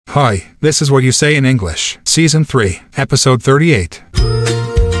Hi, this is What You Say in English, Season 3, Episode 38.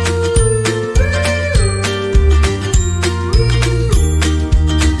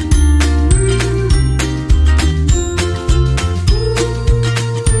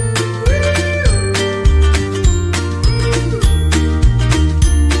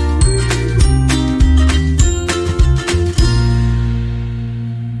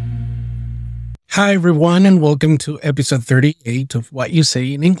 Hi, everyone, and welcome to episode 38 of What You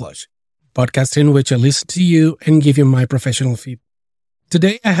Say in English, podcast in which I listen to you and give you my professional feedback.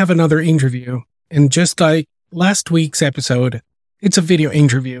 Today, I have another interview, and just like last week's episode, it's a video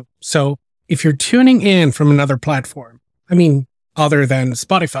interview. So if you're tuning in from another platform, other than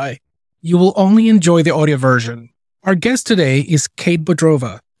Spotify, you will only enjoy the audio version. Our guest today is Kate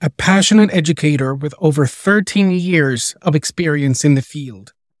Bodrova, a passionate educator with over 13 years of experience in the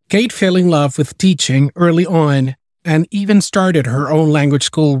field. Kate fell in love with teaching early on and even started her own language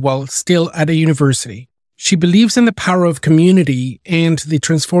school while still at a university. She believes in the power of community and the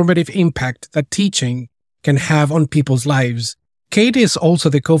transformative impact that teaching can have on people's lives. Kate is also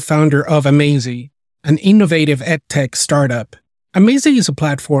the co-founder of Amazy, an innovative edtech startup. Amazy is a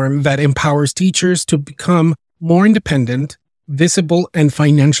platform that empowers teachers to become more independent, visible, and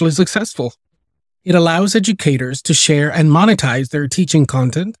financially successful. It allows educators to share and monetize their teaching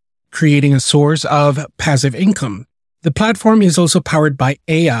content, creating a source of passive income. The platform is also powered by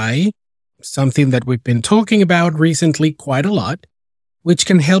AI, something that we've been talking about recently quite a lot, which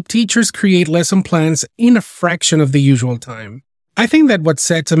can help teachers create lesson plans in a fraction of the usual time. I think that what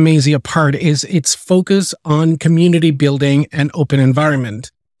sets Amazy apart is its focus on community building and open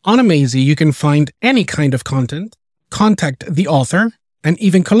environment. On Amazy, you can find any kind of content, contact the author, and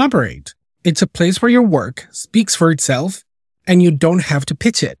even collaborate. It's a place where your work speaks for itself and you don't have to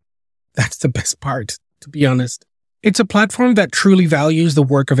pitch it. That's the best part, to be honest. It's a platform that truly values the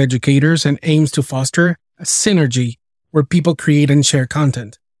work of educators and aims to foster a synergy where people create and share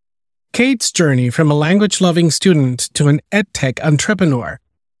content. Kate's journey from a language-loving student to an edtech entrepreneur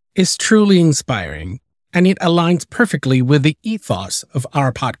is truly inspiring, and it aligns perfectly with the ethos of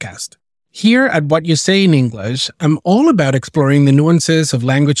our podcast. Here at What You Say in English, I'm all about exploring the nuances of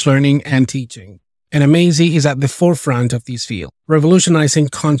language learning and teaching. And Amazy is at the forefront of this field, revolutionizing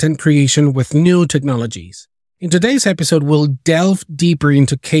content creation with new technologies. In today's episode, we'll delve deeper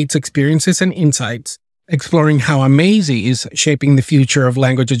into Kate's experiences and insights, exploring how Amazy is shaping the future of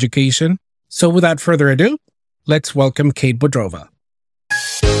language education. So without further ado, let's welcome Kate Bodrova.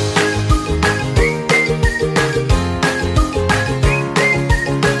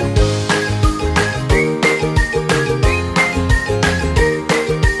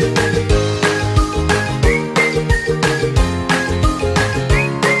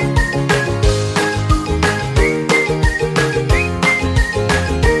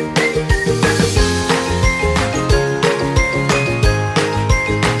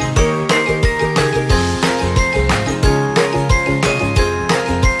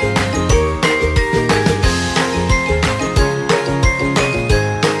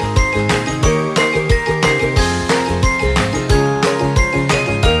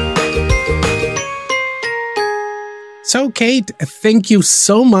 So, Kate, thank you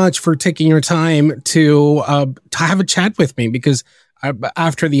so much for taking your time to have a chat with me because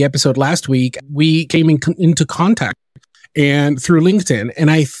after the episode last week, we came into contact and through LinkedIn,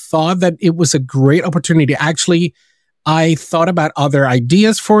 and I thought that it was a great opportunity. Actually, I thought about other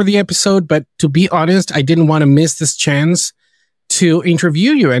ideas for the episode, but to be honest, I didn't want to miss this chance to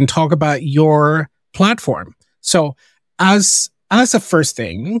interview you and talk about your platform. So, as a first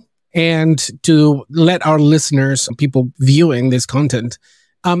thing, and to let our listeners, people viewing this content,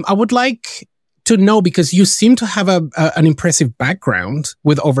 I would like to know, because you seem to have an impressive background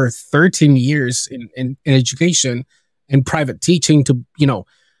with over 13 years in education and private teaching to,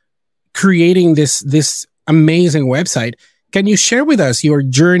 creating this amazing website. Can you share with us your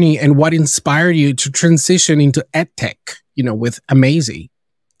journey and what inspired you to transition into edtech, with Amazy?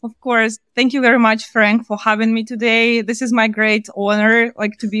 Of course. Thank you very much, Frank, for having me today. This is my great honor,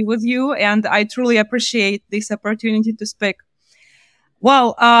 to be with you. And I truly appreciate this opportunity to speak.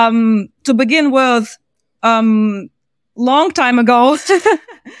 Well, to begin with, long time ago,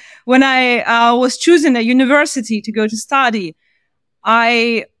 when I was choosing a university to go to study,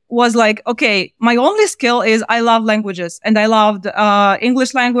 I was like, okay, my only skill is I love languages, and I loved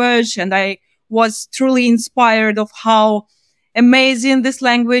English language, and I was truly inspired of how amazing this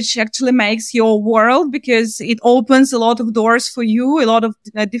language actually makes your world, because it opens a lot of doors for you, a lot of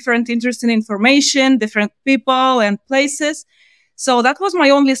different interesting information, different people and places. So that was my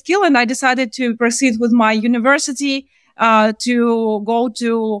only skill, and I decided to proceed with my university. to go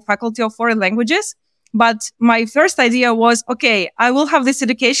to Faculty of Foreign Languages. But my first idea was, okay, I will have this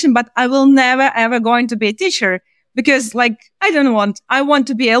education, but I will never, ever going to be a teacher because I want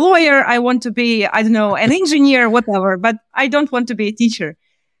to be a lawyer. I want to be, an engineer, whatever, but I don't want to be a teacher.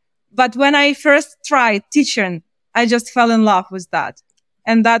 But when I first tried teaching, I just fell in love with that.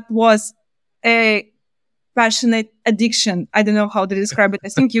 And that was a passionate addiction. I don't know how to describe it. I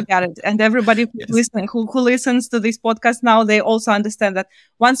think you get it. And everybody who listens to this podcast now, they also understand that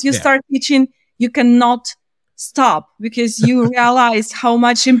once you start teaching, you cannot stop because you realize how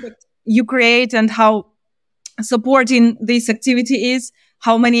much impact you create and how supporting this activity is,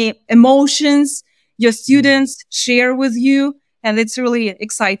 how many emotions your students share with you. And it's really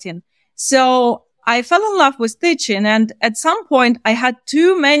exciting. So I fell in love with teaching. And at some point, I had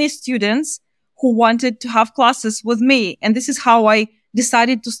too many students who wanted to have classes with me. And this is how I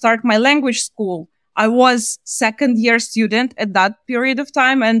decided to start my language school. I was second year student at that period of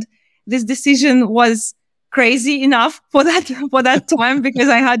time. And this decision was crazy enough for that time because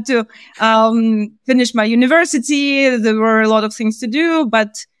I had to finish my university. There were a lot of things to do,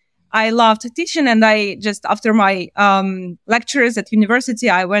 but I loved teaching. And I just, after my lectures at university,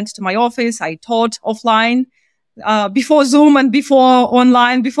 I went to my office. I taught offline before Zoom and before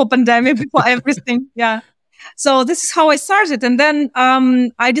online, before pandemic, before everything. Yeah. So this is how I started. And then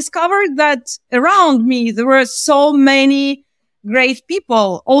I discovered that around me, there were so many great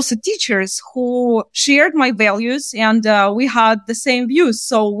people, also teachers who shared my values and we had the same views.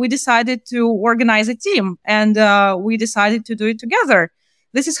 So we decided to organize a team and we decided to do it together.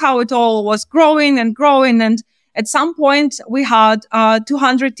 This is how it all was growing and growing. And at some point we had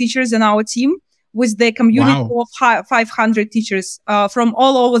 200 teachers in our team with the community of 500 teachers from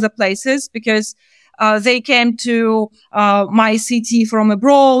all over the places because they came to my city from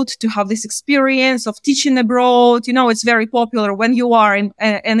abroad to have this experience of teaching abroad. It's very popular when you are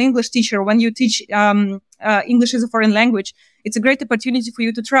an English teacher, when you teach English as a foreign language. It's a great opportunity for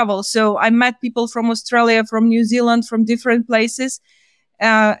you to travel. So I met people from Australia, from New Zealand, from different places.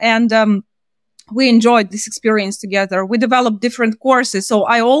 And we enjoyed this experience together. We developed different courses. So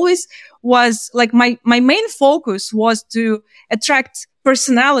I always was like, my main focus was to attract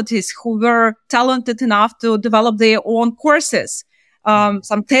personalities who were talented enough to develop their own courses,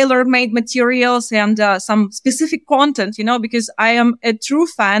 some tailor-made materials and some specific content, because I am a true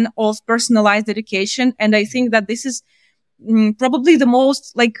fan of personalized education. And I think that this is probably the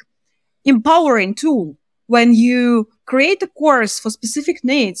most empowering tool when you create a course for specific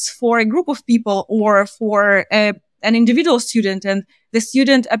needs for a group of people or for an individual student, and the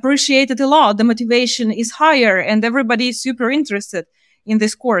student appreciated a lot. The motivation is higher and everybody is super interested in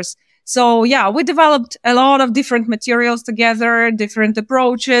this course. So yeah, we developed a lot of different materials together, different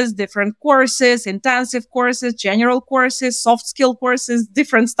approaches, different courses, intensive courses, general courses, soft skill courses,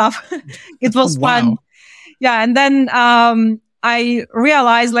 different stuff. It was fun. Yeah. And then, I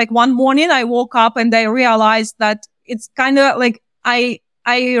realized one morning I woke up and I realized that it's kind of I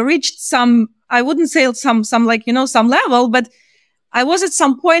reached some, I wouldn't say some level, but I was at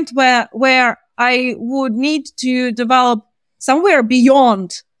some point where I would need to develop somewhere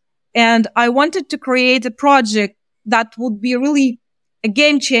beyond. And I wanted to create a project that would be really a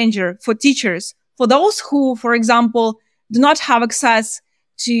game changer for teachers, for those who, for example, do not have access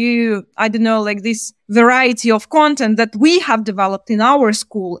to, this variety of content that we have developed in our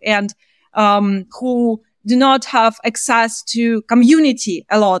school and, who do not have access to community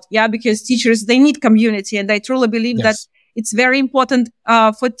a lot. Yeah. Because teachers, they need community. And I truly believe that it's very important,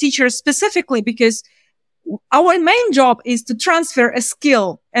 for teachers specifically because our main job is to transfer a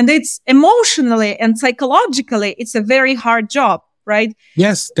skill, and it's emotionally and psychologically, it's a very hard job, right?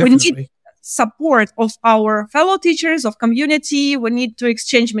 Yes, definitely. We need support of our fellow teachers, of community. We need to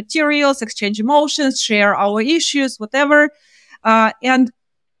exchange materials, exchange emotions, share our issues, whatever.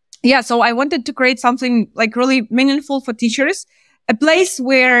 So I wanted to create something really meaningful for teachers, a place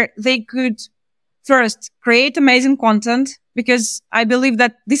where they could first create amazing content, because I believe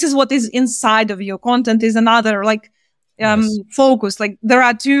that this is what is inside of you. Content is another focus. There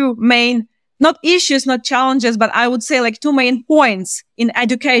are two main, not issues, not challenges, but I would say two main points in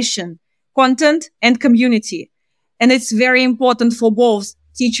education: content and community. And it's very important for both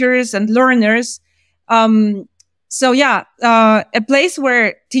teachers and learners. A place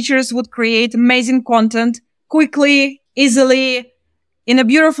where teachers would create amazing content quickly, easily, in a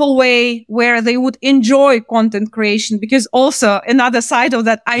beautiful way, where they would enjoy content creation. Because also another side of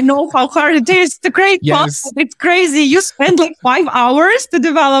that, I know how hard it is to create content. It's crazy. You spend 5 hours to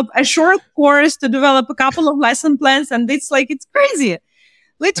develop a short course, to develop a couple of lesson plans. And it's crazy.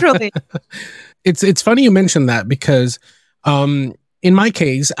 Literally. It's funny you mentioned that because in my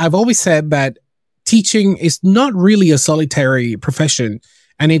case, I've always said that teaching is not really a solitary profession.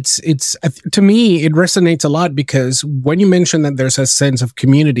 And it's to me, it resonates a lot because when you mention that there's a sense of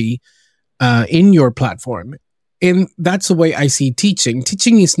community in your platform, and that's the way I see teaching.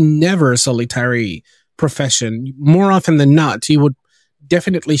 Teaching is never a solitary profession. More often than not, you would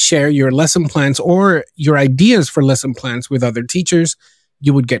definitely share your lesson plans or your ideas for lesson plans with other teachers.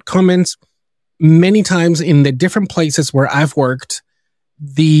 You would get comments. Many times in the different places where I've worked,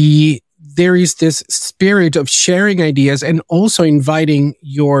 there is this spirit of sharing ideas and also inviting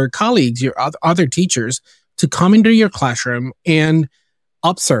your colleagues, your other teachers, to come into your classroom and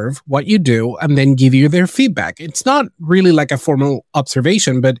observe what you do and then give you their feedback. It's not really like a formal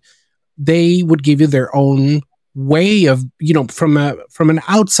observation, but they would give you their own way of, from an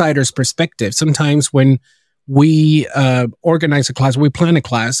outsider's perspective. Sometimes when we organize a class, we plan a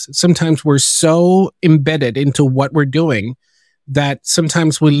class, sometimes we're so embedded into what we're doing that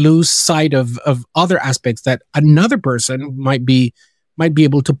sometimes we lose sight of other aspects that another person might be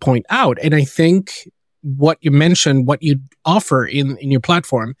able to point out. And I think what you mentioned, what you offer in your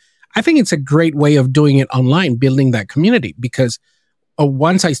platform, I think it's a great way of doing it online, building that community. Because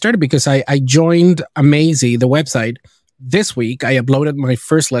once I started, because I joined Amazy, the website, this week, I uploaded my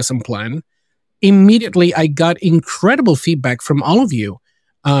first lesson plan. Immediately, I got incredible feedback from all of you.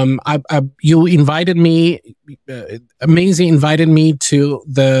 You invited me, Amazy invited me to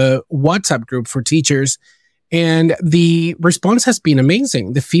the WhatsApp group for teachers, and the response has been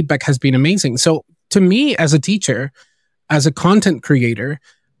amazing. The feedback has been amazing. So to me, as a teacher, as a content creator,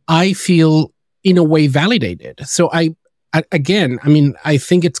 I feel in a way validated. So I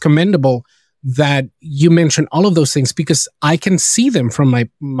think it's commendable that you mentioned all of those things because I can see them from my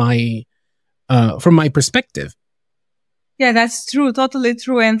perspective. Yeah, that's true. Totally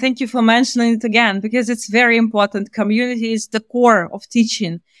true. And thank you for mentioning it again, because it's very important. Community is the core of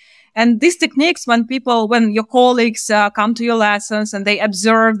teaching. And these techniques, when your colleagues come to your lessons and they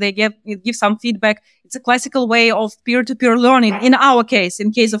observe, they give some feedback, it's a classical way of peer-to-peer learning. In our case,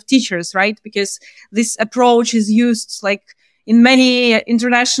 in case of teachers, right? Because this approach is used like in many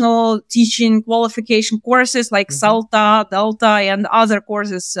international teaching qualification courses like SALTA, Delta, and other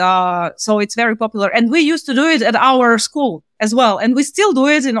courses. So it's very popular. And we used to do it at our school as well. And we still do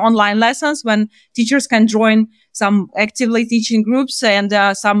it in online lessons when teachers can join some actively teaching groups and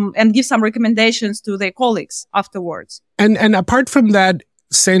give some recommendations to their colleagues afterwards. And apart from that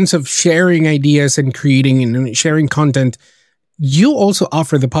sense of sharing ideas and creating and sharing content, you also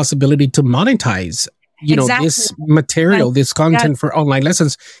offer the possibility to monetize exactly. This material, this content for online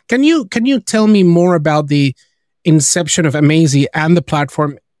lessons. Can you tell me more about the inception of Amazy and the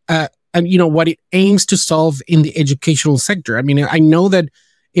platform, and what it aims to solve in the educational sector? I mean, I know that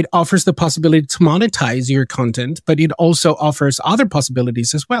it offers the possibility to monetize your content, but it also offers other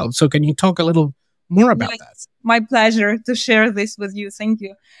possibilities as well. So can you talk a little more about that? My pleasure to share this with you. Thank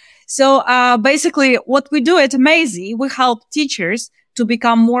you. So basically, what we do at Amazy, we help teachers to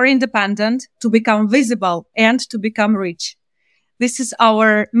become more independent, to become visible, and to become rich. This is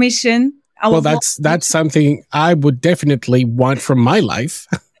our mission. Well, that's something I would definitely want from my life.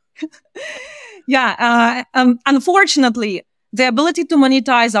 Yeah. Unfortunately, the ability to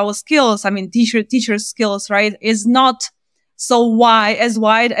monetize our skills, teacher skills, right, is not so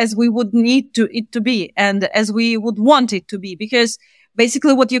wide as we would need it to be and as we would want it to be. Because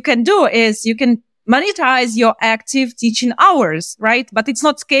basically what you can do is you can monetize your active teaching hours, right? But it's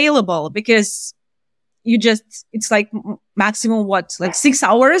not scalable because it's like maximum, 6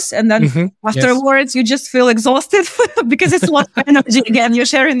 hours. And then afterwards, you just feel exhausted because it's a lot of energy. Again, you're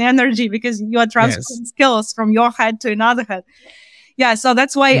sharing energy because you are transferring skills from your head to another head. Yeah. So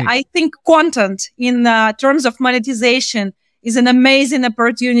that's why I think content in terms of monetization is an amazing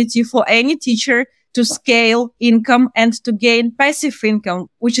opportunity for any teacher to scale income and to gain passive income,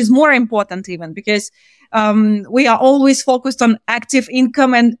 which is more important even because we are always focused on active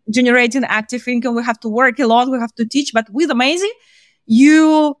income and generating active income. We have to work a lot. We have to teach. But with Amazy,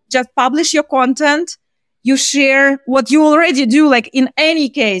 you just publish your content. You share what you already do, like in any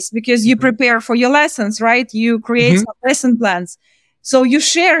case, because you prepare for your lessons, right? You create some lesson plans. So you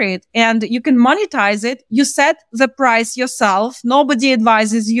share it and you can monetize it. You set the price yourself. Nobody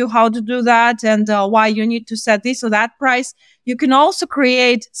advises you how to do that and why you need to set this or that price. You can also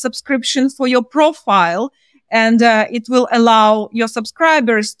create subscriptions for your profile and it will allow your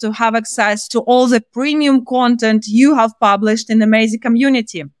subscribers to have access to all the premium content you have published in the Amazy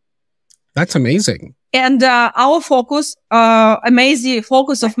community. That's amazing. And our focus, Amazy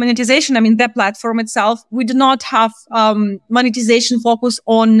focus of monetization, the platform itself, we do not have monetization focus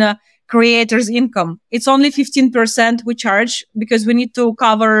on creators' income. It's only 15% we charge because we need to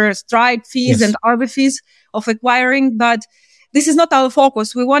cover strike fees and other fees of acquiring. But this is not our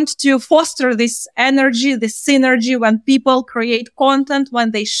focus. We want to foster this energy, this synergy when people create content,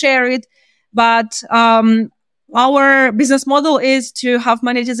 when they share it. But our business model is to have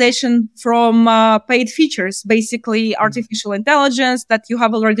monetization from paid features, basically artificial intelligence that you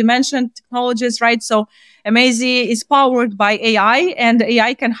have already mentioned, technologies, right? So Amazy is powered by AI, and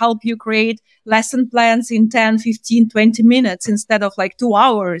AI can help you create lesson plans in 10, 15, 20 minutes instead of like 2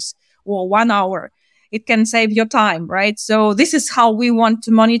 hours or 1 hour. It can save your time, right? So this is how we want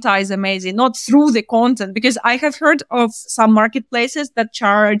to monetize Amazy, not through the content, because I have heard of some marketplaces that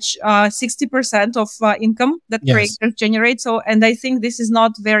charge 60% of income that creators generate. So, and I think this is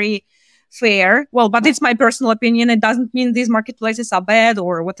not very fair. Well, but it's my personal opinion. It doesn't mean these marketplaces are bad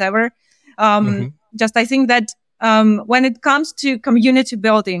or whatever. Just I think that when it comes to community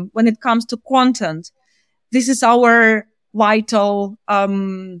building, when it comes to content, this is our vital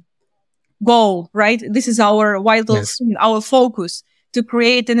goal, right? This is our vital, our focus, to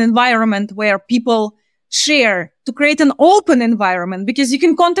create an environment where people share, to create an open environment, because you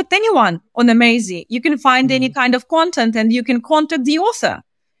can contact anyone on Amazy. You can find any kind of content and you can contact the author.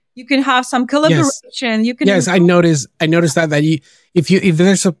 You can have some collaboration. You can. Yes, I noticed that you, if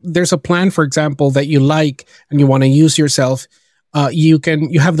there's a plan, for example, that you like and you want to use yourself, you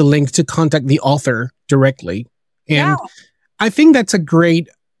have the link to contact the author directly. And I think that's a great,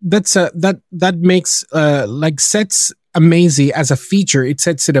 that makes, sets Amazy as a feature. It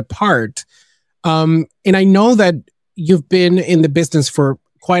sets it apart. And I know that you've been in the business for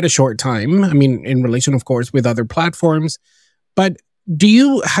quite a short time. I mean, in relation, of course, with other platforms, but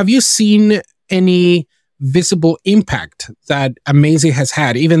have you seen any visible impact that Amazy has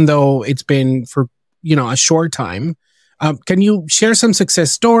had, even though it's been for, a short time? Can you share some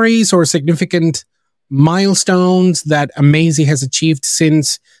success stories or significant milestones that Amazy has achieved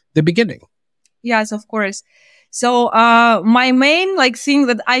since the beginning? Yes, of course. So, my main thing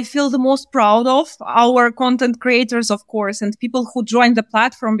that I feel the most proud of, our content creators, of course, and people who join the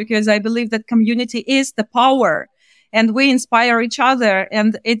platform, because I believe that community is the power and we inspire each other.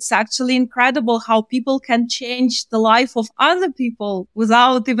 And it's actually incredible how people can change the life of other people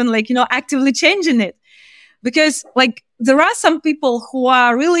without even actively changing it. Because there are some people who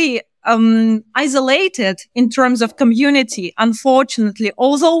are really isolated in terms of community, unfortunately.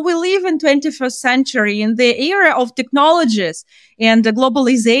 Although we live in 21st century, in the era of technologies and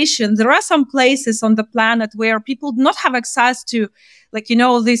globalization, there are some places on the planet where people do not have access to,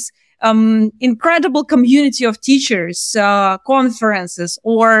 this incredible community of teachers, conferences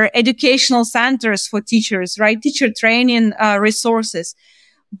or educational centers for teachers, right? Teacher training resources.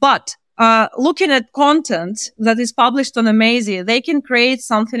 But looking at content that is published on Amazy, they can create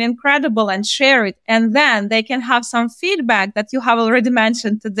something incredible and share it. And then they can have some feedback that you have already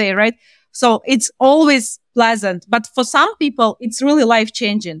mentioned today, right? So it's always pleasant. But for some people, it's really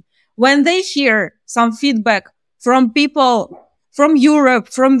life-changing. When they hear some feedback from people from Europe,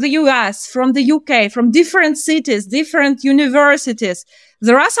 from the US, from the UK, from different cities, different universities,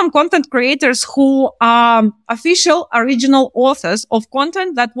 there are some content creators who are official original authors of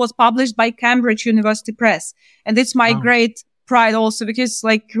content that was published by Cambridge University Press. And it's my great pride also, because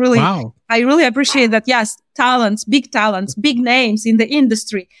I really appreciate that. Yes, talents, big names in the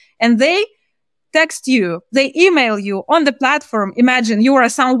industry. And they text you, they email you on the platform. Imagine you are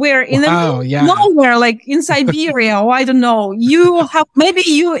somewhere in nowhere, in Siberia, or I don't know. You have, maybe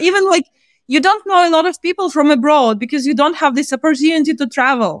you even you don't know a lot of people from abroad because you don't have this opportunity to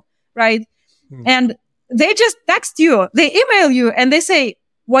travel, right? And they just text you, they email you, and they say,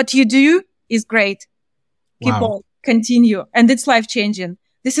 what you do is great. Keep on, continue. And it's life-changing.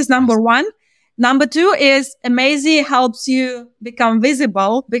 This is number one. Number two is Amazy helps you become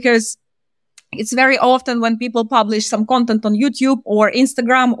visible, because it's very often when people publish some content on YouTube or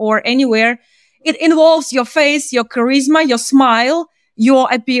Instagram or anywhere, it involves your face, your charisma, your smile, your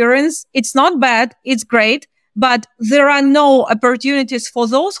appearance. It's not bad. It's great. But there are no opportunities for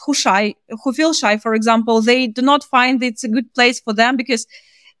those who feel shy. For example, they do not find it's a good place for them because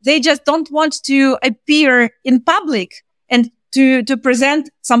they just don't want to appear in public and to present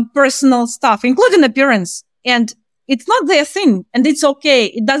some personal stuff, including appearance. And it's not their thing, and it's okay.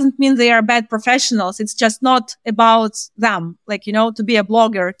 It doesn't mean they are bad professionals. It's just not about them. To be a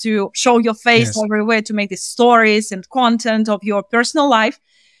blogger, to show your face everywhere, to make these stories and content of your personal life.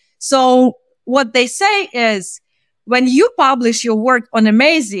 So what they say is, when you publish your work on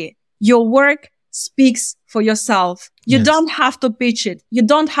Amazy, your work speaks for yourself. You don't have to pitch it. You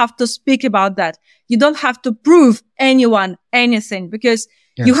don't have to speak about that. You don't have to prove anyone anything, because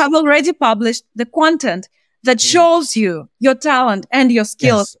You have already published the content that shows you your talent and your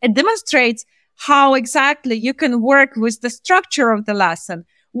skills. It demonstrates how exactly you can work with the structure of the lesson.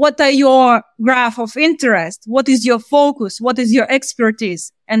 What are your graph of interest? What is your focus? What is your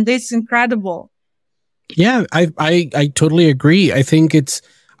expertise? And it's incredible. Yeah, I totally agree. I think it's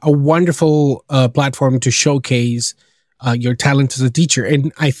a wonderful platform to showcase your talent as a teacher.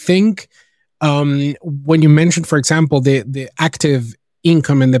 And I think when you mentioned, for example, the active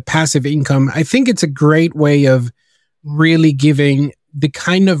income and the passive income, I think it's a great way of really giving the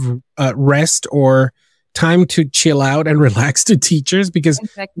kind of rest or time to chill out and relax to teachers, because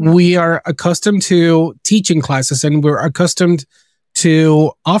we are accustomed to teaching classes and we're accustomed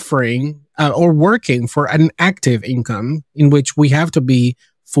to offering or working for an active income in which we have to be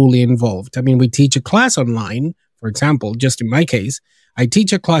fully involved. I mean, we teach a class online, for example, just in my case, I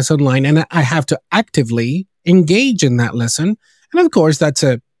teach a class online and I have to actively engage in that lesson. And of course, that's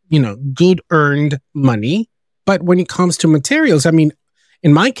a, good earned money. But when it comes to materials, I mean,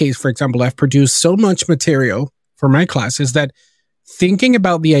 in my case, for example, I've produced so much material for my classes that thinking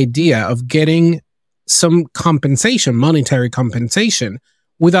about the idea of getting some compensation, monetary compensation,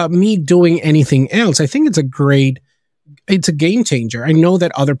 without me doing anything else, I think it's a game changer. I know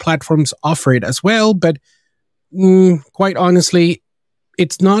that other platforms offer it as well, but quite honestly,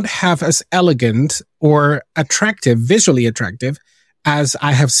 it's not half as elegant or attractive, visually attractive, as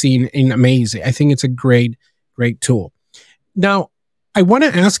I have seen in Amaze. I think it's a great tool. Now, I want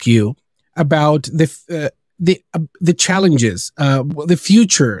to ask you about the challenges, the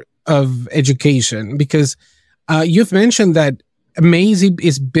future of education, because you've mentioned that Amaze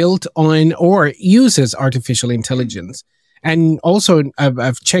is built on or uses artificial intelligence. And also,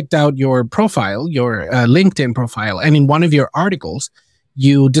 I've checked out your profile, your LinkedIn profile, and in one of your articles,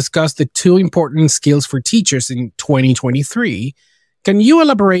 you discussed the 2 important skills for teachers in 2023. Can you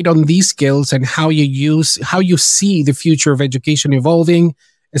elaborate on these skills and how you see the future of education evolving,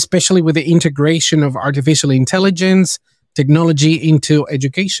 especially with the integration of artificial intelligence, technology into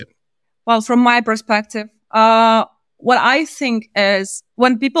education? Well, from my perspective, what I think is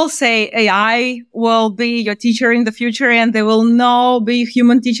when people say AI will be your teacher in the future and they will now be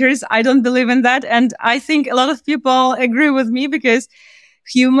human teachers, I don't believe in that. And I think a lot of people agree with me because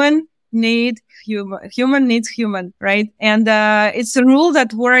human needs human, right? And it's a rule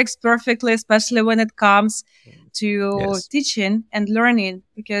that works perfectly, especially when it comes to teaching and learning,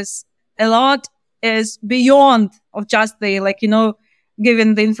 because a lot is beyond of just the,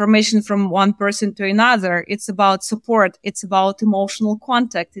 giving the information from one person to another. It's about support. It's about emotional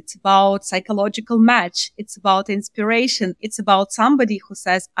contact. It's about psychological match. It's about inspiration. It's about somebody who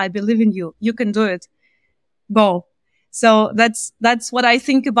says, I believe in you. You can do it. Go. So that's what I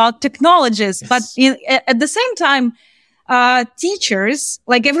think about technologies. Yes. But at the same time, teachers,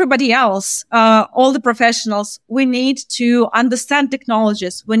 like everybody else, all the professionals, we need to understand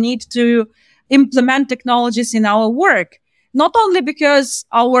technologies. We need to implement technologies in our work. Not only because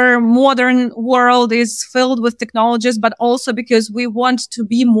our modern world is filled with technologies, but also because we want to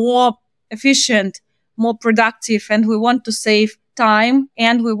be more efficient, more productive, and we want to save time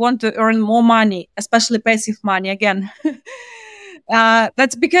and we want to earn more money, especially passive money again.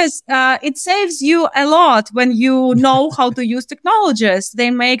 That's because it saves you a lot when you know how to use technologies.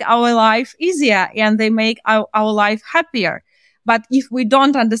 They make our life easier and they make our life happier. But if we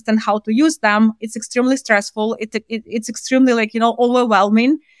don't understand how to use them, it's extremely stressful. It's extremely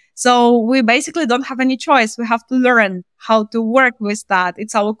overwhelming. So we basically don't have any choice. We have to learn how to work with that.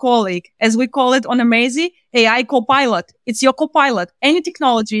 It's our colleague. As we call it on Amaze, AI copilot. It's your copilot. Any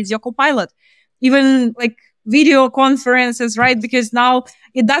technology is your copilot. Even video conferences, right? Because now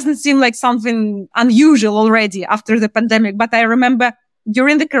it doesn't seem like something unusual already after the pandemic. But I remember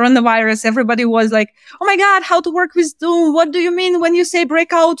during the coronavirus, everybody was like, oh my God, how to work with Zoom? What do you mean when you say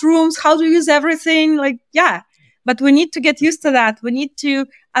breakout rooms? How to use everything? Yeah. But we need to get used to that. We need to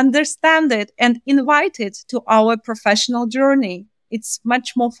understand it and invite it to our professional journey. It's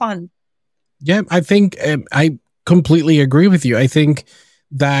much more fun. Yeah, I think I completely agree with you. I think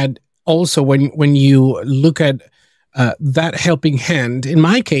that also when you look at that helping hand, in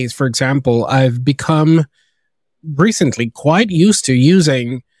my case, for example, I've become recently quite used to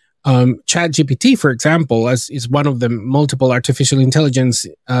using ChatGPT, for example, as is one of the multiple artificial intelligence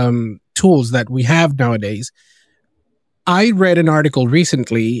tools that we have nowadays. I read an article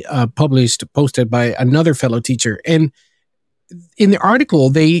recently posted by another fellow teacher. And in the article,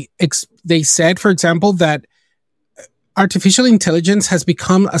 they said, for example, that artificial intelligence has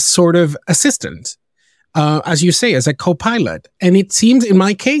become a sort of assistant, as you say, as a co-pilot. And it seems in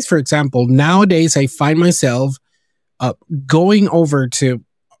my case, for example, nowadays I find myself going over to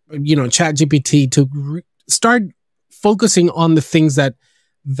ChatGPT to start focusing on the things that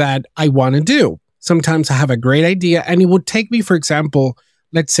I want to do. Sometimes I have a great idea, and it would take me, for example,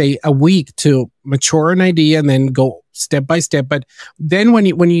 let's say a week to mature an idea and then go step by step. But then when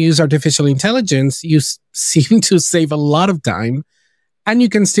you use artificial intelligence, you seem to save a lot of time, and you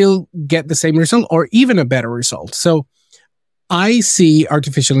can still get the same result or even a better result. So I see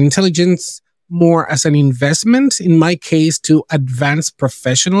artificial intelligence more as an investment, in my case, to advance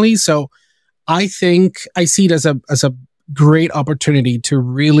professionally. So I think I see it as a great opportunity to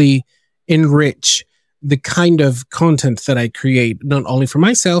really enrich the kind of content that I create, not only for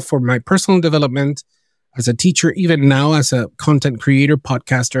myself, for my personal development as a teacher, even now as a content creator,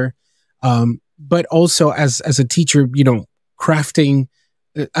 podcaster, but also as a teacher, crafting,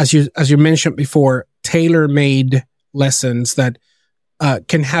 as you mentioned before, tailor-made lessons that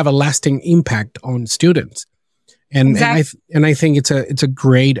can have a lasting impact on students. And I think it's a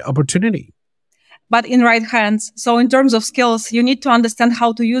great opportunity. But in right hands. So in terms of skills, you need to understand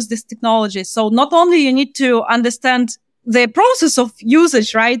how to use this technology. So not only you need to understand the process of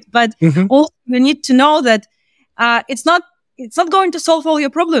usage, right? But also you need to know that it's not going to solve all your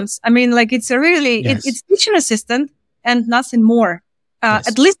problems. I mean, like it's it's teaching assistant and nothing more.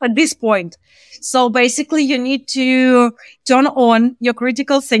 At least at this point. So basically you need to turn on your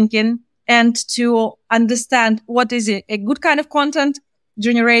critical thinking and to understand what is a good kind of content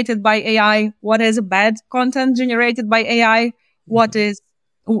generated by AI, what is a bad content generated by AI, what is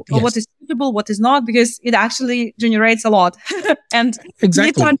suitable, what is not, because it actually generates a lot. And you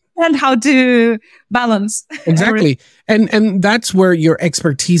need to understand how to balance. Exactly. And that's where your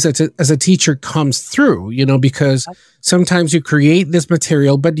expertise as a teacher comes through, because sometimes you create this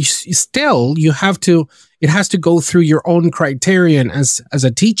material, but it has to go through your own criterion as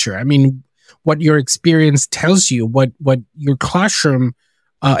a teacher. I mean, what your experience tells you, what your classroom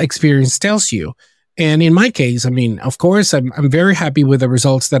experience tells you. And in my case, I mean, of course, I'm very happy with the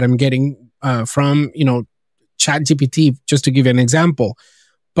results that I'm getting from, ChatGPT, just to give you an example.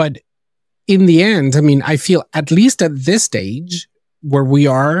 But in the end, I mean, I feel at least at this stage where we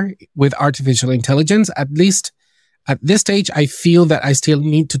are with artificial intelligence, at least at this stage, I feel that I still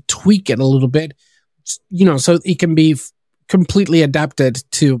need to tweak it a little bit, so it can be completely adapted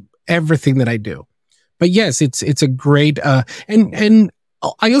to everything that I do. But yes, it's a great, and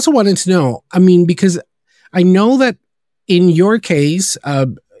I also wanted to know, I mean, because I know that in your case,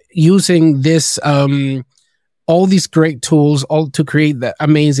 using this, all these great tools, all to create the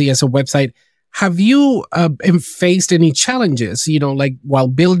Amazing as a website, have you faced any challenges, like while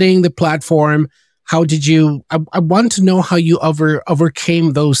building the platform? How did you, I want to know how you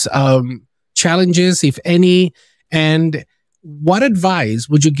overcame those challenges, if any, and what advice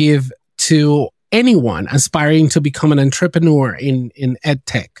would you give to anyone aspiring to become an entrepreneur in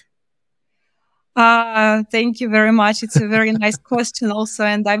EdTech? Thank you very much. It's a very nice question also,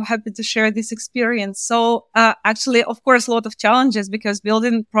 and I'm happy to share this experience. So, actually, of course, a lot of challenges, because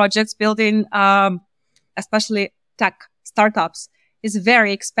building projects, especially tech startups, is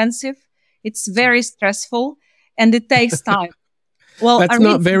very expensive. It's very stressful, and it takes time. Well, that's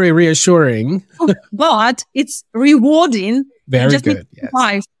not very reassuring, but it's rewarding. Very good.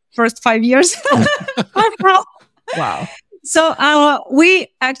 Yes. First 5 years. Wow. So, we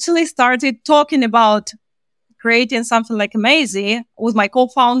actually started talking about creating something like Amazing with my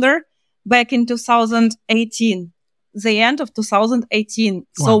co-founder back in 2018, the end of 2018. Wow.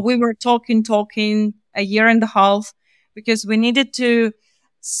 So we were talking a year and a half, because we needed to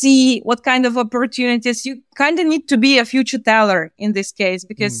see what kind of opportunities. You kind of need to be a future teller in this case,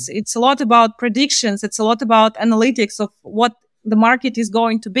 because it's a lot about predictions. It's a lot about analytics of what the market is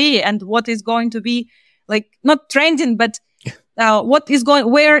going to be and what is going to be, like, not trending, but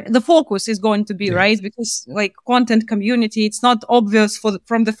where the focus is going to be, right? Because like content community, it's not obvious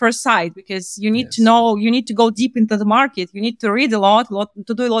from the first sight, because you need to know, you need to go deep into the market. You need to read a lot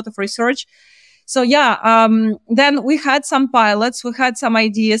to do a lot of research. So then we had some pilots, we had some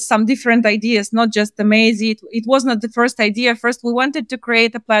ideas, some different ideas, not just Amazing. It was not the first idea. First, we wanted to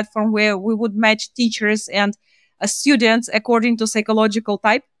create a platform where we would match teachers and students according to psychological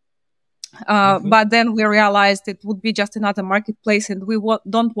type. But then we realized it would be just another marketplace, and we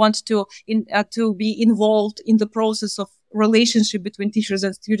don't want to be involved in the process of relationship between teachers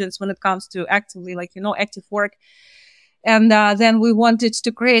and students when it comes to actively, active work. And then we wanted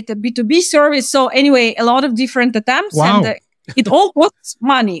to create a B2B service. So anyway, a lot of different attempts. Wow. And it all costs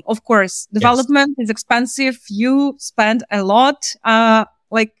money, of course. Development is expensive. You spend a lot.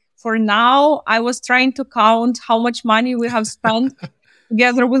 For now, I was trying to count how much money we have spent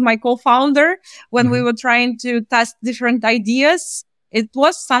together with my co-founder when we were trying to test different ideas. It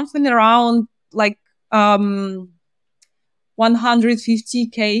was something around like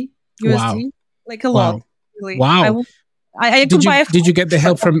 150K Wow. USD, like a Wow. lot, really. Wow. I could buy a Did you get the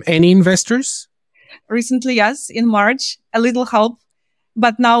help from any investors? recently, yes, in March, a little help.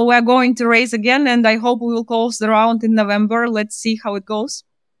 But now we're going to raise again, and I hope we will close the round in November. Let's see how it goes.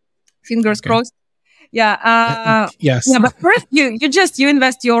 Fingers crossed. Yeah. Yes. Yeah. But first, you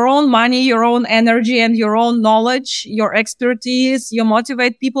invest your own money, your own energy, and your own knowledge, your expertise. You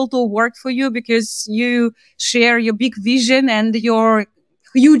motivate people to work for you because you share your big vision and your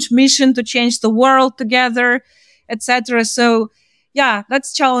huge mission to change the world together, etc. So, yeah,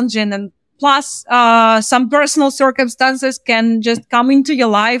 that's challenging. And plus, some personal circumstances can just come into your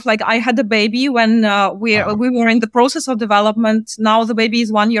life. Like I had a baby when we were in the process of development. Now the baby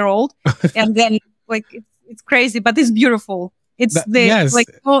is 1 year old, and then. Like it's crazy, but it's beautiful. Yes.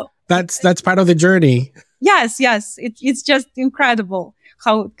 That's part of the journey. Yes. It's just incredible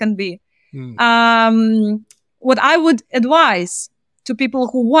how it can be. What I would advise to people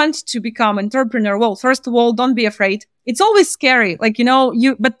who want to become entrepreneur, well, first of all, don't be afraid. It's always scary. Like,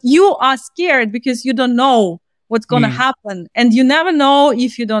 but you are scared because you don't know what's going to happen, and you never know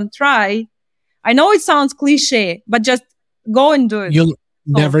if you don't try. I know it sounds cliche, but just go and do it. You'll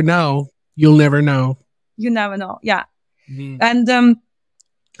never know. You'll never know. You never know. Yeah. And,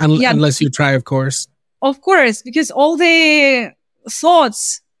 unless you try, of course. Of course, because all the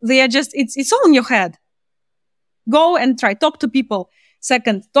thoughts, they are just, it's all in your head. Go and try. Talk to people.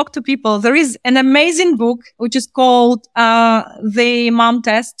 Second, talk to people. There is an amazing book, which is called, The Mom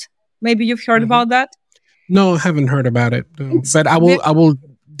Test. Maybe you've heard about that. No, I haven't heard about it. No. But I will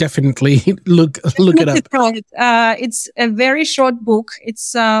definitely look it up. It's a very short book.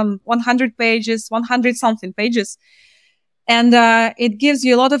 It's 100 pages, 100 something pages. And it gives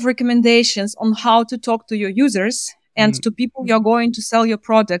you a lot of recommendations on how to talk to your users and to people you're going to sell your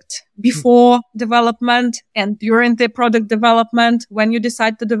product before development and during the product development, when you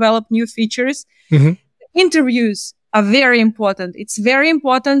decide to develop new features. Interviews are very important. It's very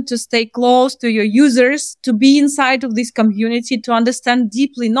important to stay close to your users, to be inside of this community, to understand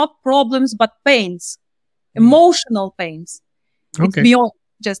deeply, not problems, but pains, emotional pains. Okay. It's beyond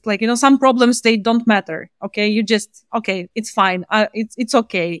just like, some problems, they don't matter. Okay. Okay. It's fine. It's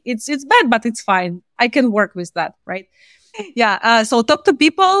okay. It's bad, but it's fine. I can work with that. Right. Yeah. So talk to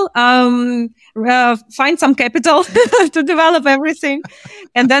people, find some capital to develop everything,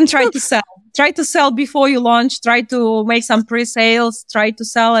 and then try to sell. Try to sell before you launch. Try to make some pre-sales. Try to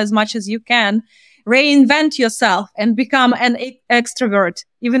sell as much as you can. Reinvent yourself and become an extrovert.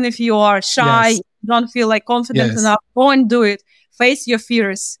 Even if you are shy, don't feel like confident enough, go and do it. Face your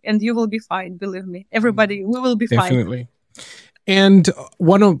fears and you will be fine. Believe me, everybody, we will be fine. Definitely. And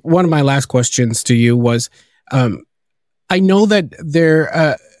one of my last questions to you was, I know that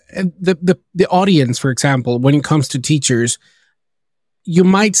the audience, for example, when it comes to teachers, you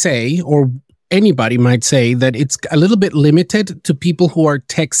might say, or anybody might say, that it's a little bit limited to people who are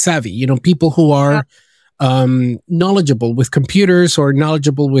tech savvy, people who are knowledgeable with computers or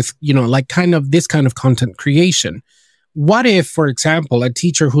knowledgeable with, like this kind of content creation. What if, for example, a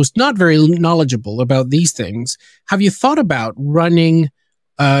teacher who's not very knowledgeable about these things, have you thought about running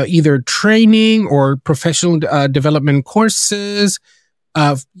either training or professional development courses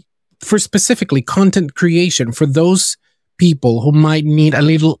for specifically content creation for those people who might need a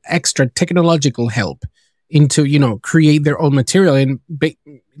little extra technological help into, create their own material and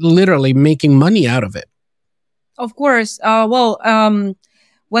literally making money out of it? Of course.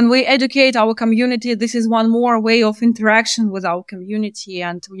 When we educate our community, this is one more way of interaction with our community.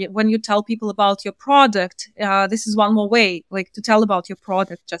 And when you tell people about your product, this is one more way, like to tell about your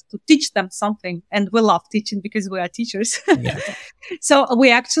product, just to teach them something. And we love teaching because we are teachers. Yeah. So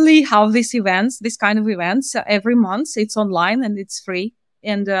we actually have these kind of events every month. It's online and it's free.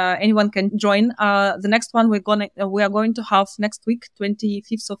 And anyone can join. The next one we are going to have next week,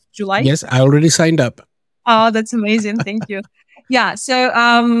 25th of July. Yes, I already signed up. Oh, that's amazing. Thank you. Yeah. So,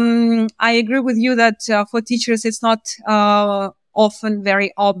 I agree with you that, for teachers, it's not, often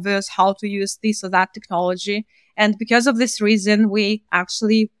very obvious how to use this or that technology. And because of this reason, we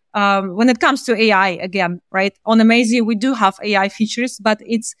actually, when it comes to AI again, right? On Amazy, we do have AI features, but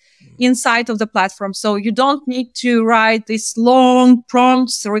it's inside of the platform. So you don't need to write these long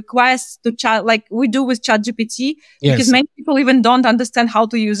prompts, requests to chat like we do with ChatGPT, because many people even don't understand how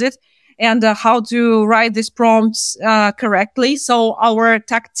to use it. And how to write these prompts correctly. So our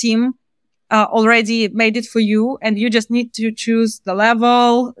tech team already made it for you, and you just need to choose the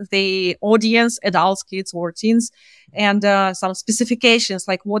level, the audience, adults, kids, or teens, and some specifications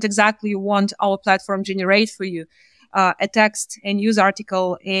like what exactly you want our platform generate for you. a text, a news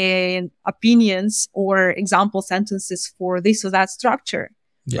article, and opinions or example sentences for this or that structure,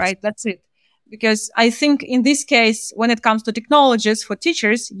 right? That's it. Because I think in this case, when it comes to technologies for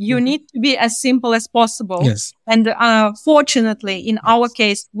teachers, you need to be as simple as possible. Yes. And fortunately, in our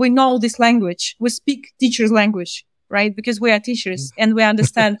case, we know this language. We speak teachers' language, right? Because we are teachers and we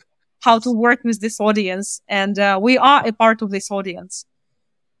understand how to work with this audience. And we are a part of this audience.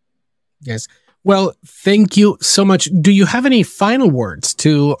 Yes. Well, thank you so much. Do you have any final words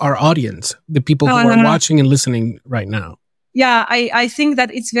to our audience, the people who are watching and listening right now? Yeah, I think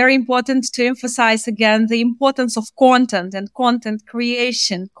that it's very important to emphasize again the importance of content and content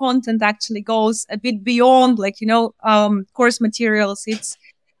creation. Content actually goes a bit beyond, course materials. It's,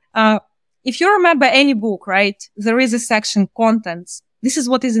 if you remember any book, right, there is a section contents. This is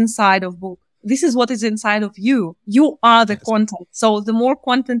what is inside of book. This is what is inside of you. You are the content. So the more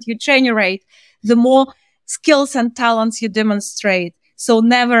content you generate, the more skills and talents you demonstrate. So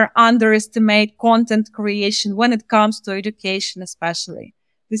never underestimate content creation when it comes to education, especially.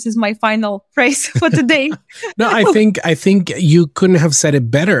 This is my final phrase for today. No, I think you couldn't have said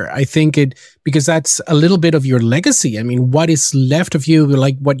it better. I think because that's a little bit of your legacy. I mean, what is left of you,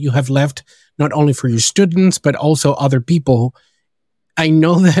 like what you have left, not only for your students, but also other people. I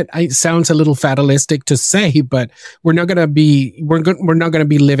know that it sounds a little fatalistic to say, but we're not going to be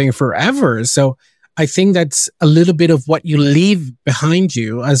living forever. So I think that's a little bit of what you leave behind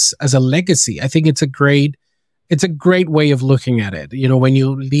you as a legacy. I think it's a great way of looking at it, when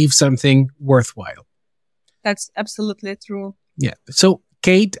you leave something worthwhile. That's absolutely true. Yeah. So,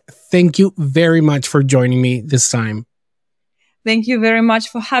 Kate, thank you very much for joining me this time. Thank you very much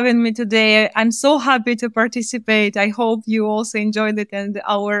for having me today. I'm so happy to participate. I hope you also enjoyed it and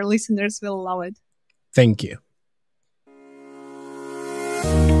our listeners will love it. Thank you.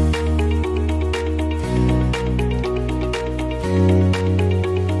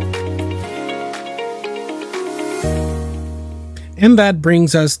 And that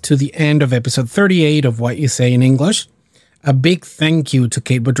brings us to the end of episode 38 of What You Say in English. A big thank you to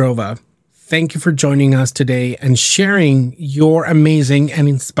Kate Bodrova. Thank you for joining us today and sharing your amazing and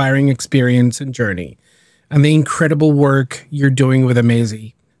inspiring experience and journey and the incredible work you're doing with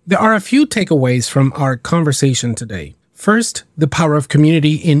Amazy. There are a few takeaways from our conversation today. First, the power of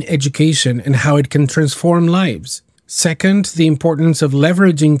community in education and how it can transform lives. Second, the importance of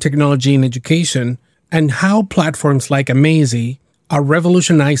leveraging technology in education and how platforms like Amazy are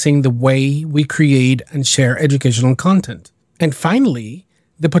revolutionizing the way we create and share educational content. And finally,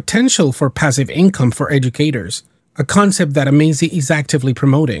 the potential for passive income for educators, a concept that Amazy is actively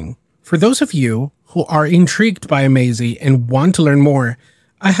promoting. For those of you who are intrigued by Amazy and want to learn more,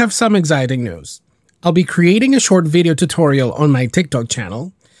 I have some exciting news. I'll be creating a short video tutorial on my TikTok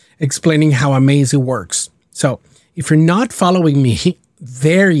channel explaining how Amazy works. So if you're not following me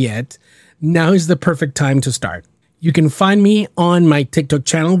there yet, now is the perfect time to start. You can find me on my TikTok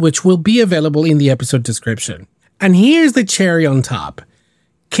channel, which will be available in the episode description. And here's the cherry on top.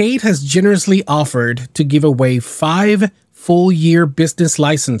 Kate has generously offered to give away 5 full-year business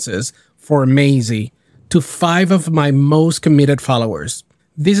licenses for Amazy to 5 of my most committed followers.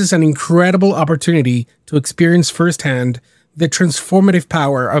 This is an incredible opportunity to experience firsthand the transformative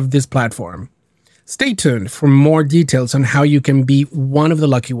power of this platform. Stay tuned for more details on how you can be one of the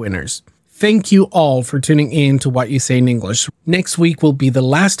lucky winners. Thank you all for tuning in to What You Say in English. Next week will be the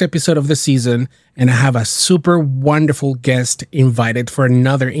last episode of the season, and I have a super wonderful guest invited for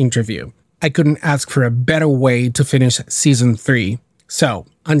another interview. I couldn't ask for a better way to finish season 3. So,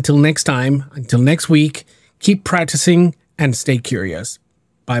 until next time, until next week, keep practicing and stay curious.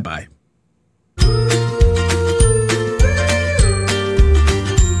 Bye-bye.